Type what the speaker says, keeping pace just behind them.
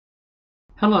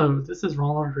Hello, this is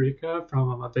Ronald Rica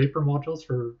from Vapor Modules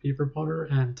for Beaver Builder,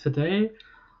 and today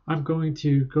I'm going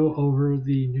to go over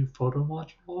the new photo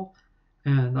module.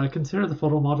 And I consider the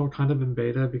photo module kind of in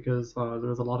beta because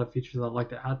there's a lot of features I'd like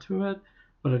to add to it,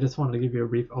 but I just wanted to give you a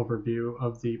brief overview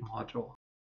of the module.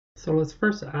 So let's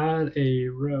first add a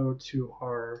row to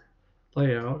our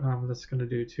layout. I'm just going to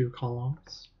do 2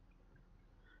 columns.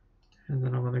 And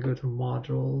then I'm going to go to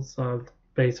modules,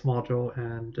 base module,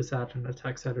 and just add in a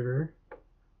text editor.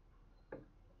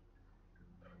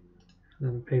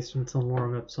 Then paste in some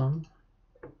lorem ipsum.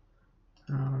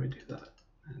 Let me do that.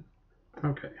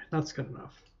 Okay, that's good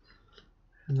enough.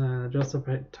 And then adjust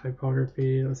the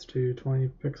typography. Let's do 20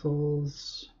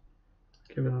 pixels.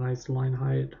 Give it a nice line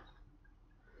height.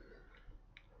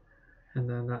 And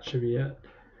then that should be it.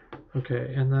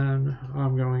 Okay, and then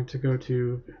I'm going to go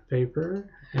to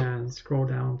Vapor and scroll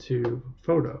down to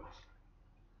Photo.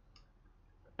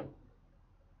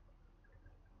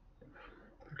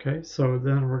 Okay, so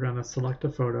then we're going to select a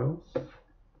photo.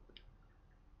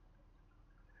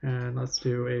 And let's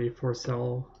do a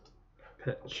 4-cell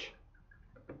pitch.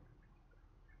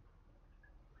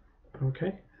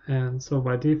 Okay, and so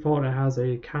by default it has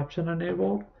a caption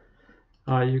enabled.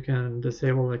 You can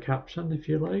disable the caption if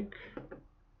you like.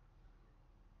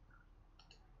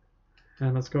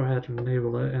 And let's go ahead and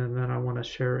enable it, and then I want to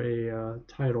share a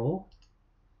title.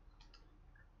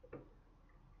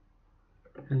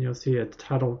 And you'll see a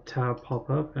title tab pop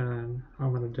up, and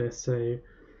I'm going to just say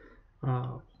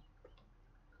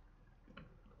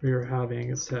we're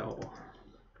having a sale.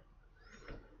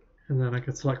 And then I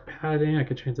could select padding, I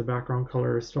could change the background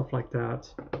color, stuff like that.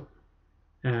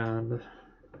 And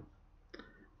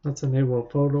let's enable a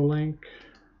photo link.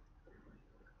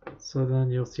 So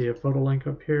then you'll see a photo link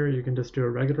up here. You can just do a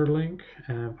regular link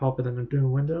and pop it in a new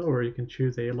window, or you can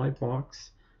choose a light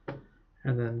box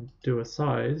and then do a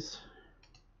size.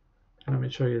 And let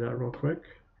me show you that real quick.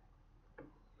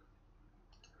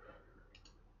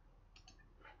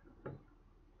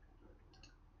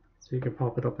 So you can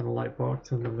pop it up in a light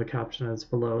box, and then the caption is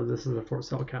below. This is a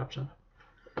 4-cell caption.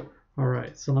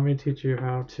 Alright, so let me teach you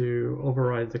how to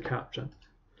override the caption.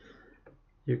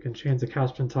 You can change the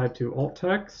caption type to alt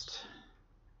text.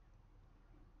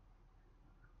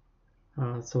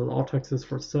 So the alt text is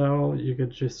for sale. You could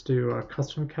just do a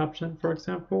custom caption, for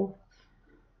example.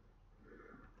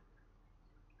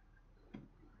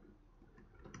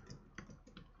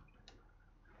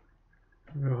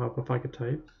 It'll help if I could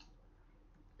type.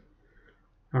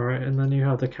 Alright, and then you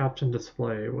have the caption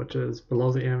display, which is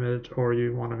below the image, or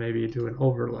you want to maybe do an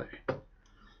overlay.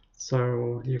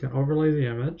 So you can overlay the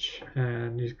image,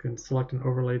 and you can select an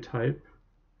overlay type.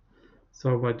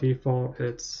 So by default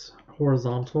it's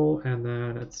horizontal, and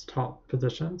then it's top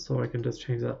position, so I can just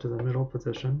change that to the middle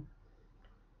position.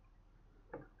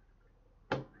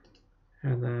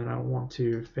 And then I want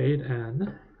to fade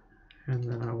in, and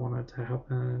then I want it to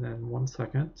happen in 1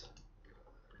 second.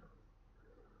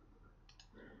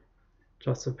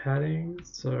 Adjust the padding,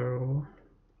 so,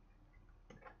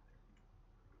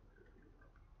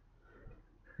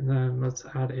 and then let's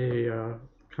add a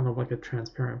kind of like a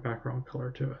transparent background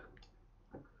color to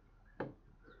it.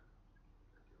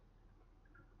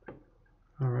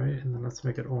 Alright, and then let's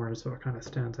make it orange so it kind of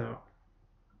stands out.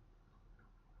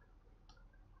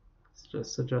 Let's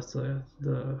just adjust the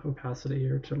opacity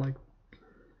here to like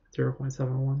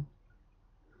 0.71.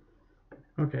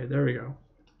 Okay, there we go.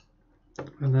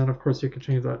 And then of course you can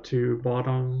change that to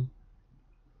bottom,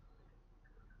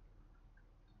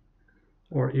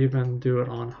 or even do it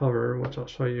on hover, which I'll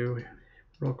show you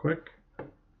real quick.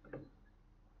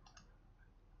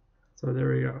 So there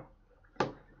we go.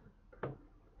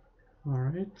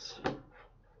 Alright.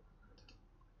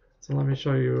 So let me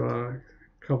show you a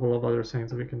couple of other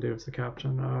things that we can do with the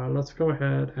caption. Let's go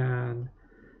ahead and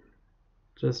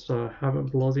just have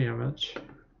it below the image.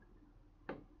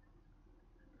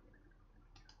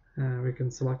 And we can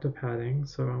select a padding,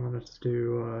 so I'm going to just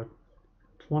do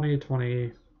 20,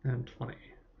 20, and 20.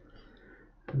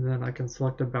 And then I can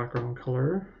select a background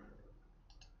color.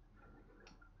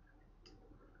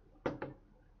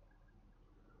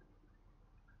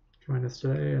 Join us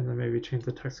today, and then maybe change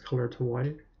the text color to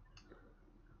white.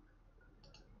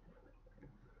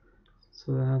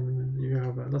 So then you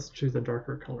have let's choose a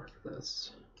darker color for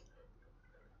this.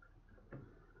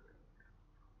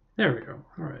 There we go.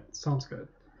 Alright, sounds good.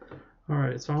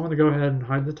 Alright, so I'm going to go ahead and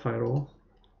hide the title.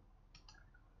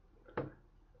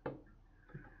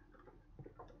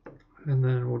 And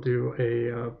then we'll do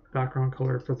a background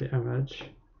color for the image.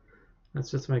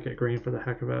 Let's just make it green for the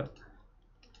heck of it.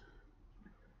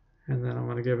 And then I'm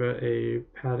going to give it a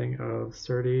padding of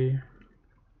 30,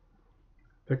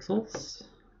 pixels.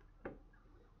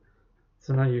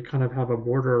 So now you kind of have a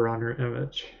border around your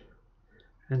image.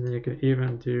 And then you can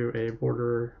even do a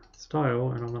border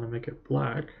style, and I'm going to make it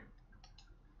black.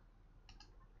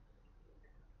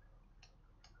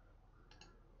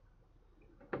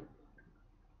 Let's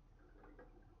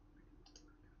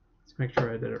make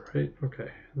sure I did it right.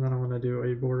 Okay, and then I'm going to do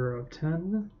a border of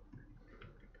 10.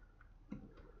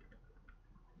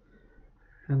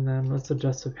 And then let's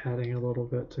adjust the padding a little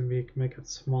bit to make it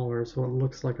smaller so it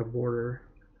looks like a border.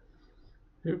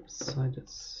 Oops, I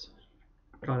just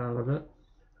got out of it.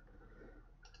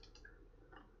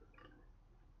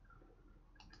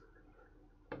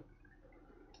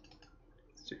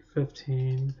 Let's do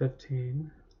 15,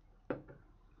 15.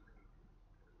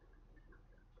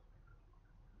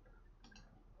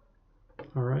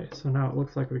 Alright, so now it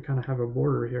looks like we kind of have a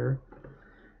border here.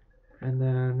 And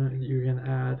then you can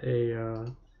add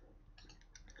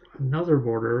another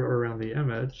border around the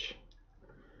image.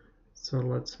 So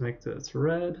let's make this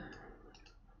red,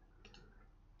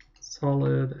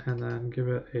 solid, and then give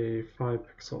it a 5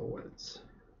 pixel width.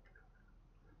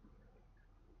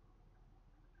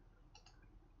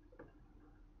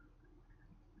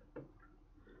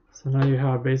 So now you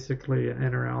have basically an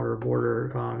inner outer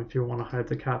border. If you want to hide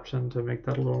the caption to make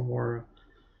that a little more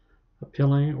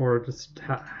appealing, or just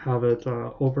have it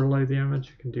overlay the image,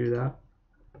 you can do that.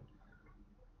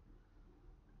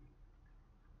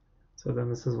 So then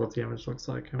this is what the image looks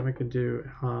like, and we could do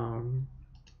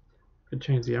could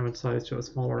change the image size to a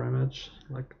smaller image,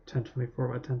 like 1024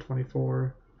 by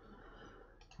 1024,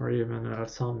 or even a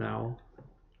thumbnail.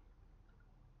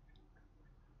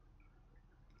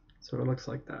 So it looks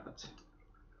like that.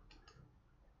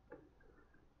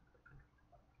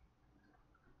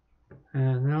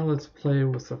 And now let's play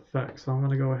with effects. So I'm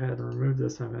going to go ahead and remove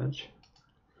this image.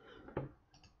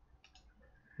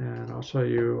 And I'll show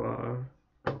you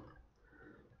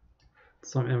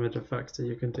some image effects that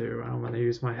you can do. I'm going to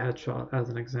use my headshot as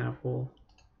an example.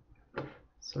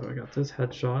 So I got this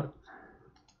headshot.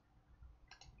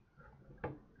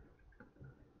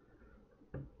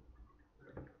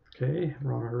 Okay,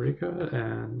 Ronarica,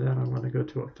 and then I'm going to go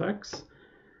to effects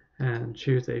and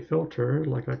choose a filter,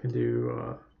 like I can do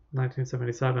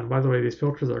 1977. By the way, these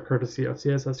filters are courtesy of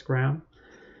CSS-Gram,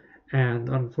 and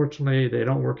unfortunately they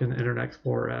don't work in Internet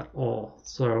Explorer at all,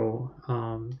 so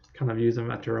kind of use them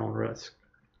at your own risk.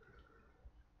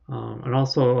 And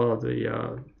also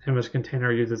the image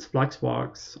container uses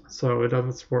Flexbox, so it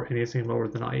doesn't support anything lower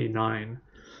than IE9.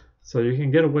 So you can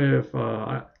get away with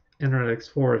Internet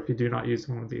Explorer if you do not use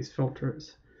one of these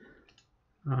filters.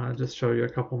 Just show you a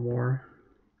couple more.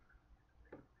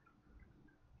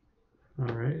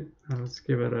 Alright, let's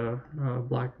give it a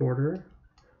black border.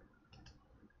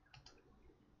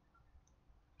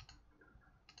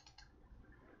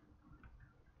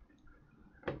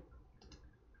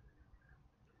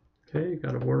 Okay,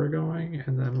 got a border going,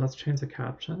 and then let's change the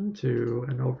caption to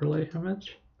an overlay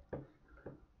image.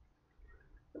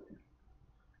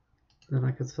 Then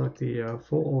I can select the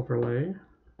full overlay,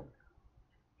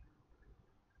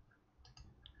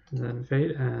 and then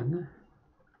fade in.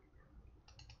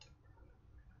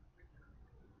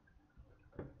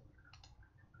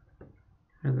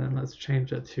 And then let's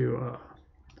change it to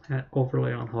an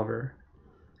overlay on hover.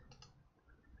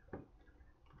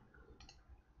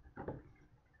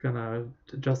 Gonna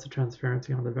adjust the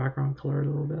transparency on the background color a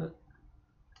little bit.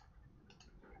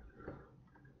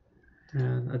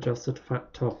 And adjust the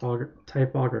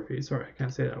typography. Sorry, I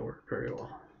can't say that word very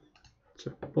well.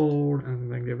 So bold, and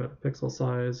then give it a pixel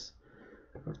size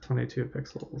of 22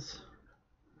 pixels.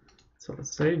 So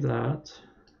let's save that.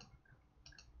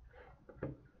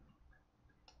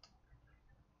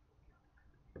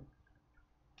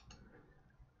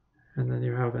 And then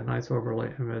you have a nice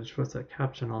overlay image with a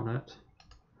caption on it.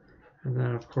 And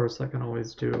then of course I can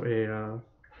always do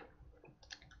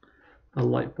a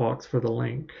light box for the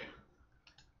link.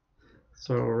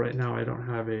 So right now I don't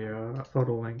have a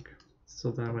photo link.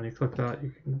 So then when you click that,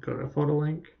 you can go to photo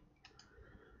link,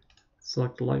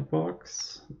 select the light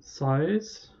box,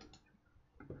 size,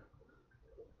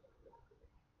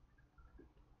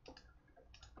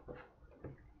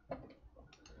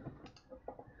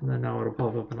 and then now it'll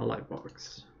pop up in a light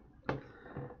box.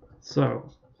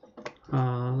 So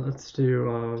let's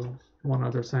do one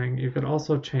other thing. You could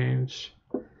also change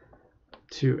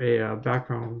to a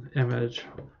background image.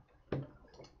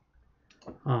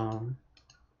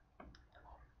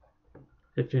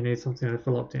 If you need something to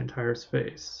fill up the entire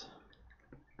space.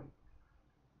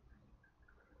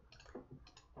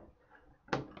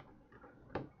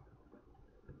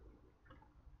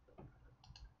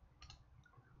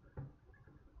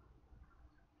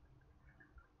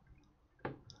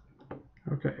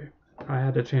 Okay, I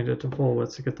had to change it to full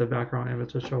width to get the background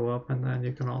image to show up, and then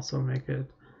you can also make it,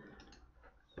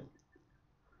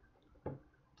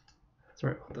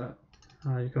 sorry about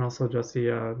that. You can also adjust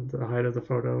the height of the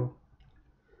photo,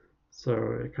 so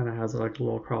it kind of has like a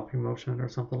little cropping motion or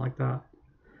something like that.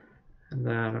 And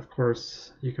then of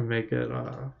course you can make it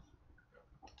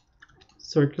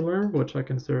circular, which I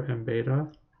consider in beta.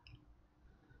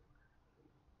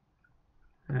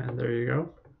 And there you go.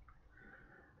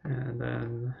 And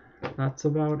then that's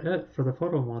about it for the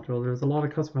photo module. There's a lot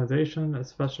of customization,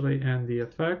 especially in the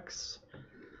effects.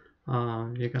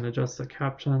 You can adjust the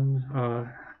caption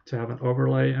to have an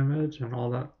overlay image and all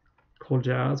that cool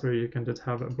jazz, or you can just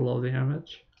have it below the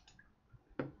image.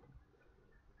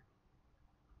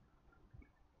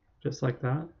 Just like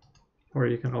that. Or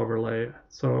you can overlay it.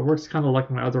 So it works kind of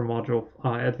like my other module,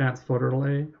 advanced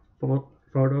photo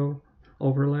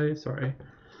overlay, sorry.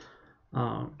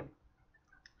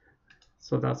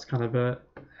 So that's kind of it.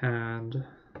 And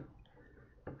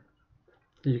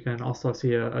you can also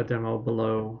see a demo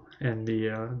below in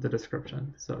the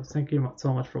description. So thank you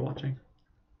so much for watching.